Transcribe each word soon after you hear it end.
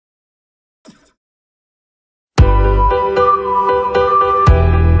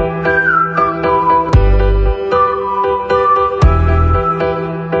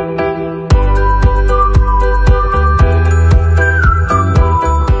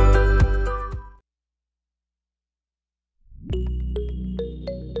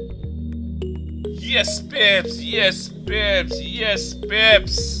Yes, babes. Yes, babes. Yes,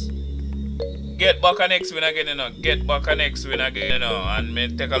 babes. Get back on next win again, you know. Get back on next win again, you know. And me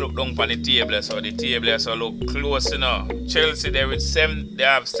take a look down on the table, so the table so look close, you know. Chelsea they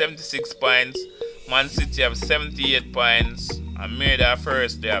have 76 points. Man City have 78 points. And Maida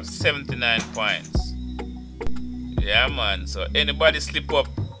first, they have 79 points. Yeah, man. So anybody slip up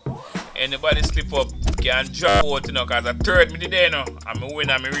can drop out, you know, because a third me today, you know. And me win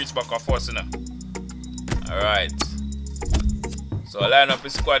and me reach back off first, you know. Alright. So line up the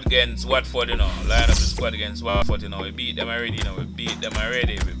squad against Watford, you know. Line up the squad against Watford, you know. We beat them already, you know. We beat them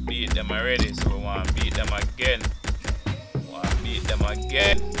already. So we want to beat them again.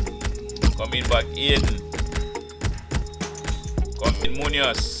 Coming back Aiden. Coming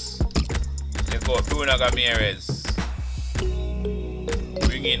Munoz. Take out Bruno Ramirez.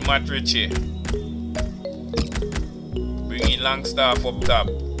 Bring in Matt Ritchie. Bring in Langstaff up top.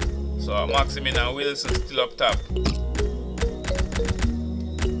 So Maximin and Wilson still up top.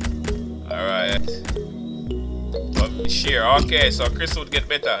 Alright. Share. Okay, so Chris would get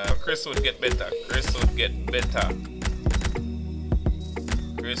better. Chris would get better.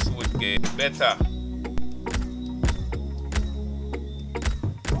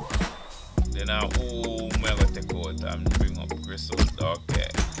 Then now, who am I going to take out and bring up Chris Wood? Okay.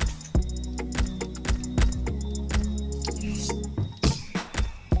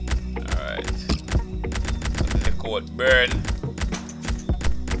 Alright. So take out Burn.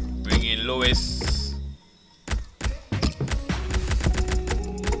 Bring in Lewis.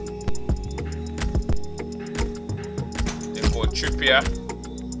 Take out Trippier.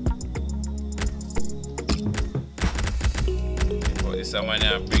 This man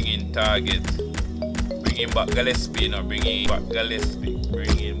now bring in Target. Bring in back Gillespie, no, bring in back Gillespie.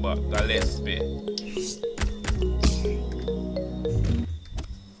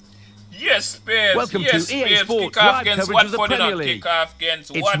 Yes, babes. Welcome yes, to EA babes. Sports Kick off live against coverage of the Watford, Premier League. Kick off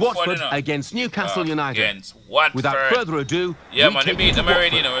against It's Watford, against Newcastle United. Against Watford. Without further ado, yeah, man, we beat them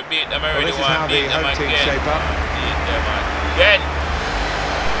already, you know. We beat them already. Well, this is how the home team shape up. Beat them again.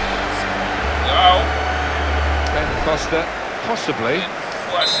 Go. Ben Foster, possibly.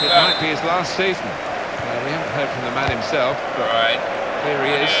 It might be his last season. We haven't heard from the man himself, but here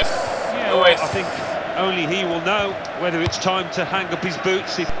he is. Yeah, well, I think only he will know whether it's time to hang up his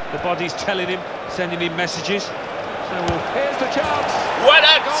boots, if the body's telling him, sending him messages. So here's the chance. What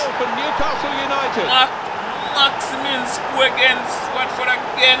a goal for Newcastle United. Maximin score against Watford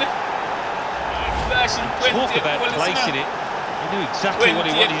again. Talk about placing it. He knew exactly what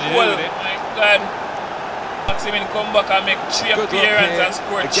he wanted to do with it. My God. Maximin come back and make 3 appearances and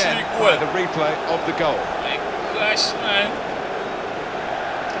score 3 goals. The replay of the goal. My gosh, man.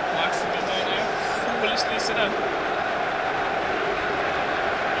 Maximin doing foolishness, you know.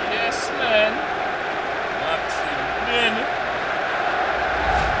 Yes, man. Maximin.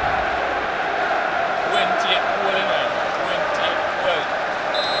 28 goal, you know. 28 goal.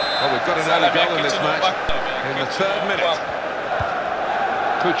 Well, we've got an early goal in this match. In the 3rd minute.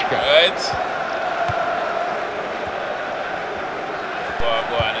 Kuchka. Right.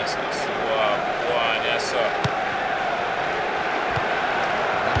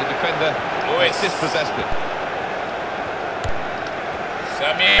 And the defender Lewis dispossessed it.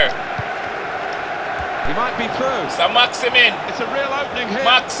 Samir. He might be through. Maximin. It's a real opening here.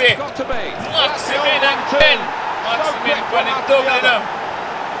 Maxi. Got to be. Maximin again. Maximin on it double now.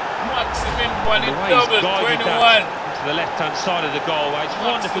 Maximin on it double. 21. To the left-hand side of the goal. It's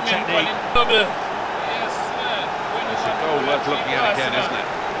wonderful technique. Double. Yes, man. It's a goal worth looking at again, isn't it?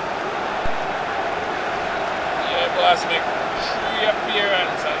 Yeah, boss, make 3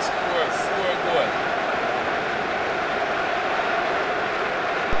 appearances and score 4 goals.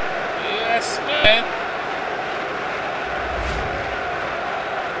 Yes, man.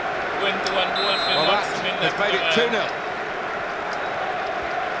 21 goals for Maximin. That's made it 2-0.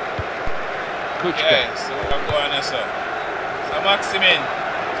 Kuchka. Okay, so we're going on, sir. So Maximin,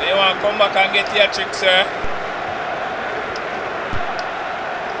 so you want to come back and get your trick, sir?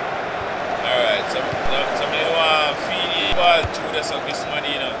 Alright, so you want to feed the ball through the suck this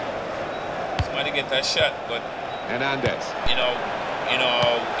money, you know. Somebody get a shot, but Hernandez. you know,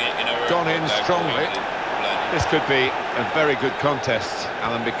 gone in strongly. This could be a very good contest,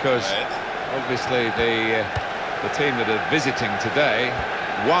 Alan, because obviously the team that are visiting today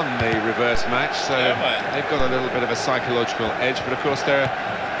won the reverse match, so they've got a little bit of a psychological edge, but of course they're a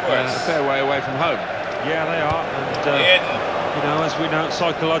fair way away from home. Yeah, they are, and you know, as we know,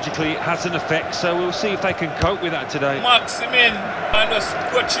 psychologically it has an effect, so we'll see if they can cope with that today. Maximin, and just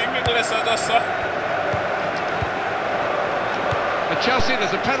coaching Nicholas Adassa. For Chelsea,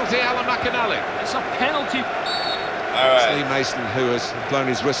 there's a penalty, Alan McInally. It's a penalty. Alright. Lee Mason, who has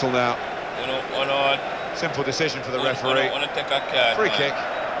blown his whistle now. Simple decision for the referee. Free kick,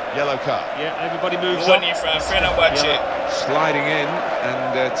 yellow card. Yeah, everybody moves on. Sliding in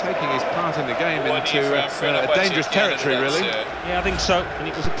and taking his part in the game into a dangerous territory, really. Yeah, I think so. And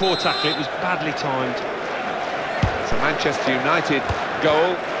it was a poor tackle. It was badly timed. It's a Manchester United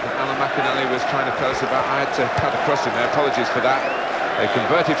goal that Alan McInally was trying to tell us about. I had to cut across him there. Apologies for that. They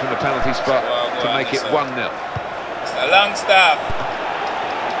converted from the penalty spot to make it 1-0. It's a long stop.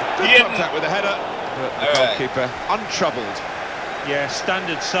 Good contact with the header, but the goalkeeper untroubled. Yeah,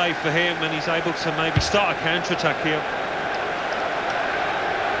 standard save for him, and he's able to maybe start a counter-attack here.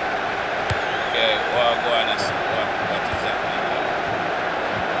 Okay, what is that?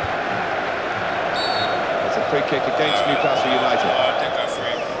 It's a free kick against Newcastle United. Take a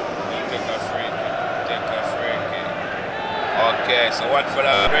free kick. Okay, so what for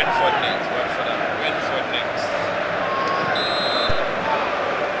the Brentford next?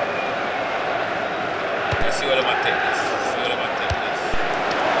 Let's see what I'm gonna take this.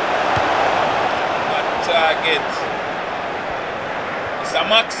 Target. It's a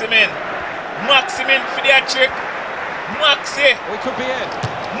Maximin for the hat-trick. Maxi. Oh, it could be in.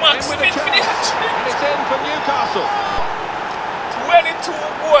 Maximin for the hat-trick. And it's in for Newcastle. 22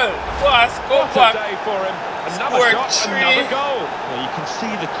 goal. Boss, go What back. a day for him. Another shot, another goal. Well, you can see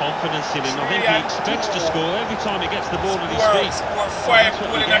the confidence in him. I think he expects to score every time he gets the ball with his feet. Score 5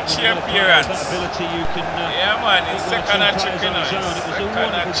 goal in a chair appearance. That ability you can... yeah, man. It's second hat-trick, you know. It was a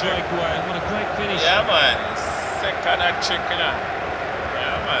wonderful breakaway, and what a great finish. Yeah, man. It's second hat-trick, you know.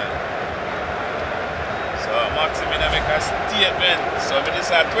 Yeah, man. So, Maximin make a statement. So, we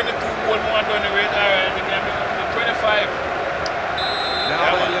decide 22 goal more done the rate. Alright, we can make up to 25.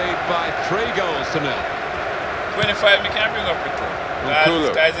 Now they lead by 3 goals to 0. 25, we can bring up with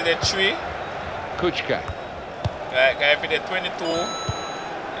 2. Guys in the 3. Kuchka. Guy for the 22.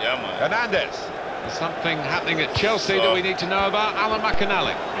 Yeah, man. Hernandez. There's something happening at Chelsea that we need to know about. Alan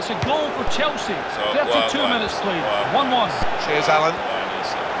McInally. It's a goal for Chelsea. So, 32 minutes played. 1-1. Cheers, Alan.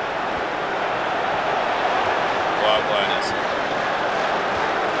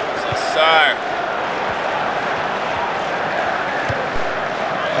 So, Sar.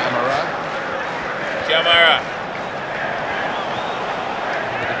 Camara.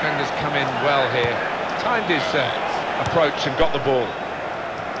 The defenders come in well here. Timed his approach and got the ball.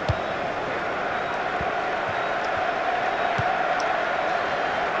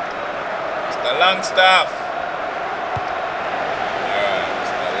 It's the Longstaff.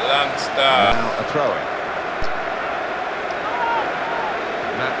 It's the Longstaff. Now a throw-in.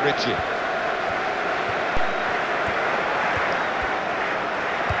 Matt Ritchie.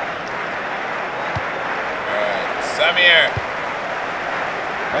 Samir.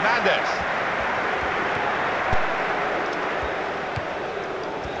 Hernandez.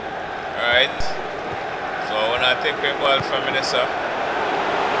 Alright. So when I take a ball from Minnesota.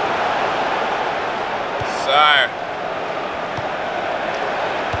 Sar.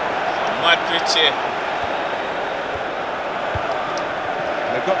 Matrice.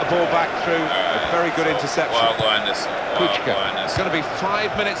 They've got the ball back through a very good interception. Kuchka. It's going to be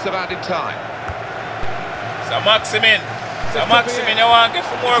 5 minutes of added time. So Maximin, you want to get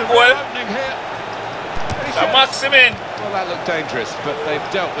for more goal? So Maximin. Well, that looked dangerous, but they've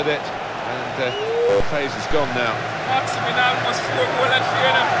dealt with it, and the phase is gone now. Maximin almost 4 goal at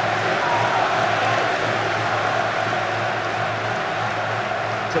Fiona.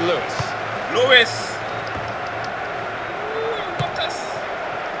 To Lewis. Lewis.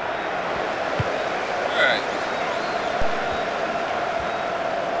 Alright.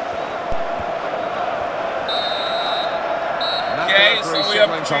 Okay, so we are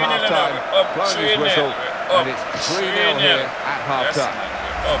 3-0 now. Blowing his whistle, and it's 3-0 here at half-time.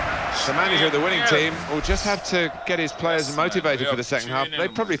 The manager of the winning team will just have to get his players motivated for the second half. They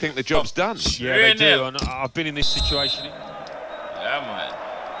probably think the job's done. Yeah, they do, and I've been in this situation. Yeah, man.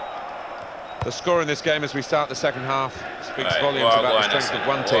 The score in this game as we start the second half speaks volumes about the strength of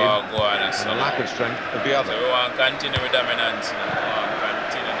one team and the lack of strength of the other. So we want to continue with dominance now. We want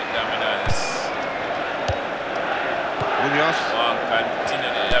to continue the dominance. Munoz. We want to continue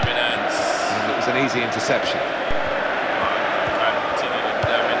the dominance. And it was an easy interception. We want to continue the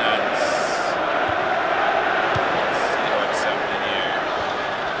dominance. Let's see what's happening here.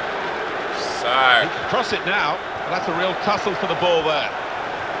 Sar. He can cross it now. Well, that's a real tussle for the ball there.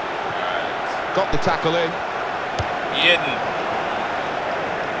 Got the tackle in. Eden.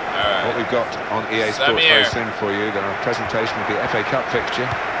 What we've got on EA Sports very soon for you, the presentation of the FA Cup fixture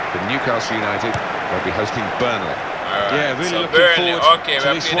for Newcastle United. They'll be hosting Burnley. Alright. Yeah, really so looking Burnley. forward Okay, to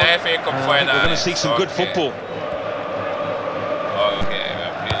we're this playing one. the FA Cup I think final. we're going to see some good football. Okay,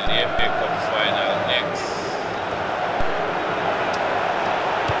 we're playing the FA Cup final next.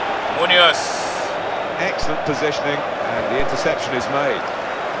 Munoz. Excellent positioning, and the interception is made.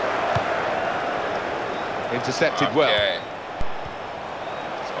 Intercepted well.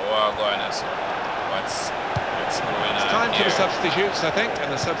 So what going on? What's going on? It's time for the substitutes, I think,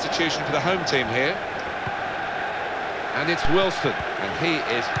 and the substitution for the home team here. And it's Wilson, and he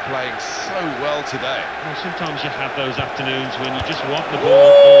is playing so well today. Well, sometimes you have those afternoons when you just want the ball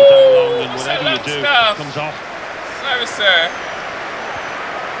all day long, and whatever you do, it comes off. Sorry, sir.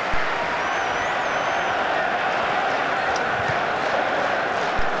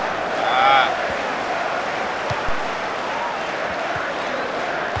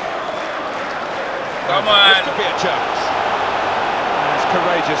 Come on. This could be a chance. It's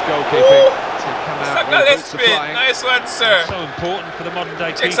courageous goalkeeping to come out with boots flying. Nice one, sir. So important for the modern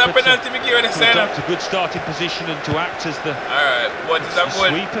day Checks keeper a penalty, me give it a to center. adopt a good starting position and to act as the what is that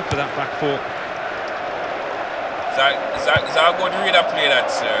good? sweeper for that back four. Is that a good reader play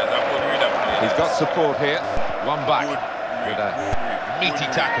that, sir? Is that good reader play? He's got support here. One back with a meaty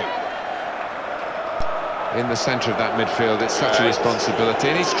tackle. In the centre of that midfield, it's such a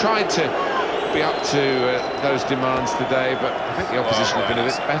responsibility, and he's tried to be up to those demands today, but I think the opposition have been a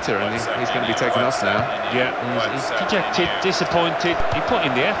bit better, and he's going to be taken off now. Yeah, he's dejected, disappointed. He put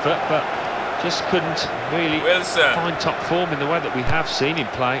in the effort, but just couldn't really find top form in the way that we have seen him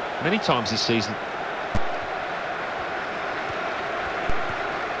play many times this season.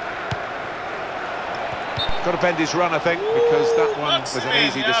 Got to bend his run, I think, because that one was an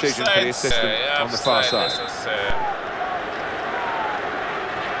easy decision for the assistant on the far side.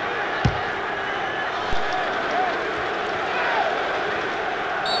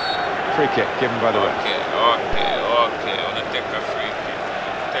 Free kick given by the ref. Okay. I want to take a free kick.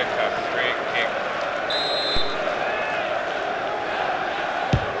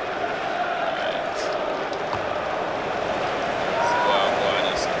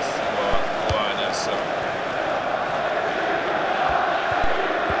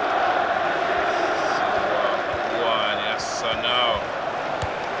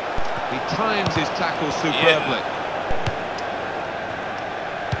 He times his tackle superbly.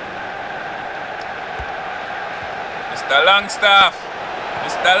 Mr. Longstaff.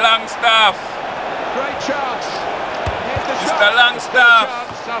 Great chance. Here's the Mr. shot. Longstaff.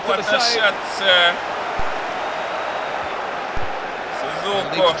 What a shot, sir.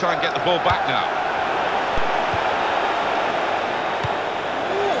 They need to try and get the ball back now.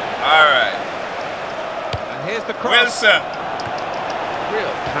 Alright. And here's the cross. Wilson.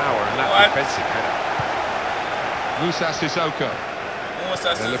 Real power in that defensive header. Musa Sissoko.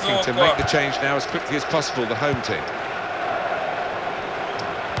 They're looking to make the change now as quickly as possible, the home team.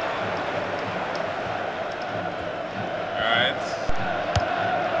 Alright.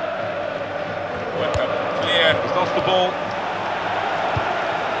 What a player. He's lost the ball.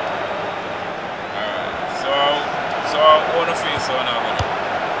 Alright. So I want to face on now.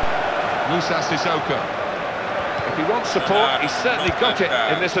 Musa Sissoko. If he wants support, he's certainly got it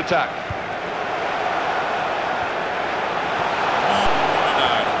in this attack.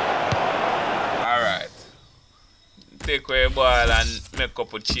 Alright. Take away the ball and make a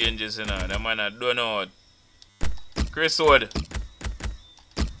couple changes, you know. The man I don't know. Chris Wood.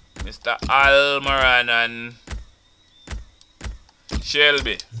 Mr. Almiron and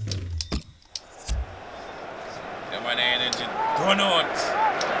Shelby. The man energy don't out.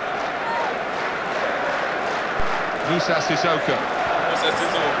 Musa Sissoko.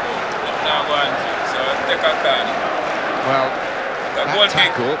 Now go on, so take a card. Well, that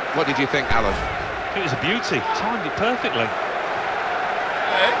tackle, what did you think, Alan? It was a beauty, timed it perfectly.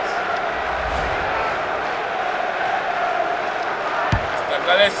 Right. Mr.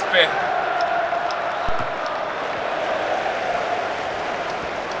 Gillespie.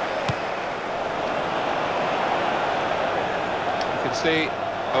 You can see,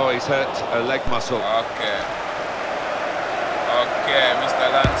 he's hurt a leg muscle. Okay, Mr.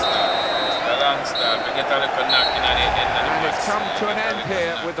 Longstaff, we get a little knock in the end. And it's come to an end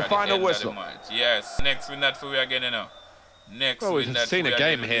here with the final whistle. Yes, next win that for we again, you know. Well, we've seen a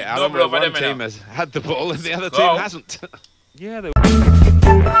game here, Alan, where one team has had the ball and the other team hasn't. Yeah, they